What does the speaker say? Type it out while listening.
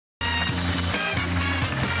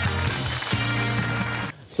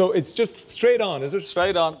So it's just straight on, is it?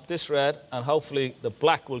 Straight on, this red, and hopefully the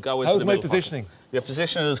black will go into the middle. How's my positioning? Pocket. Your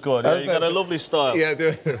positioning is good. Yeah, you got a lovely style. Yeah,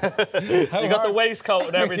 you got the waistcoat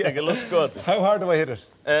and everything. Yeah. It looks good. How hard do I hit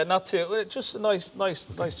it? Not too. Just a nice,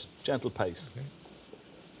 gentle pace. Okay.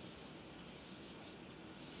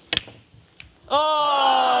 Oh!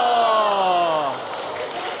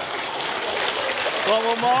 Want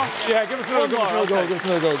one more? Yeah, give us another go. Give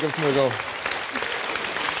us another go.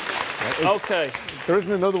 Okay. There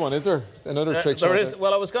isn't another one, is there? Another trick shot? There is.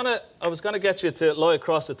 Well, I was gonna get you to lie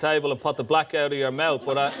across the table and put the black out of your mouth,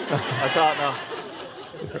 but I thought no.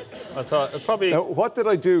 I thought it probably. Now, what did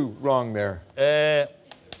I do wrong there?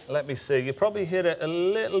 Let me see. You probably hit it a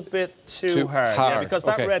little bit too hard. Yeah, because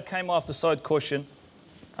that red came off the side cushion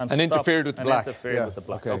and interfered with the black. Interfered with the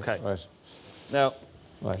black. Okay. Right. Now.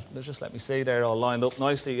 Right. Just let me see there, all lined up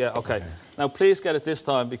nicely. Yeah, okay. Now, please get it this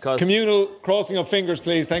time because... Communal crossing of fingers,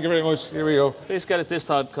 please. Thank you very much. Here we go. Please get it this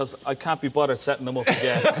time because I can't be bothered setting them up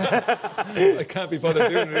again. I can't be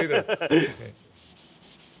bothered doing it either. Okay.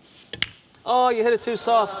 Oh, you hit it too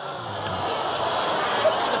soft.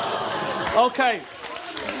 Okay.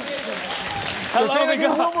 Hello, we go.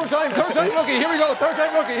 One more time. Third time lucky. Here we go. Third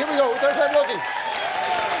time lucky. Here we go. Third time lucky.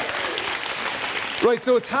 Right,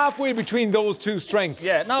 so it's halfway between those two strengths.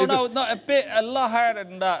 Yeah, no, a lot harder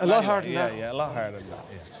than that. A lot harder than that? Yeah, a lot harder than that,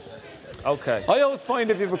 yeah. Okay. I always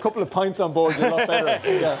find if you have a couple of pints on board, you're a lot better.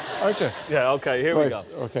 Yeah, aren't you? Yeah, okay, here we go.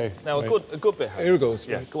 Okay. Now, a good bit harder. Here it goes.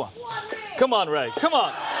 Yeah, go on. Come on, Ray, come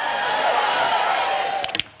on.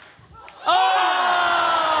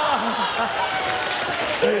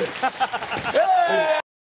 Oh!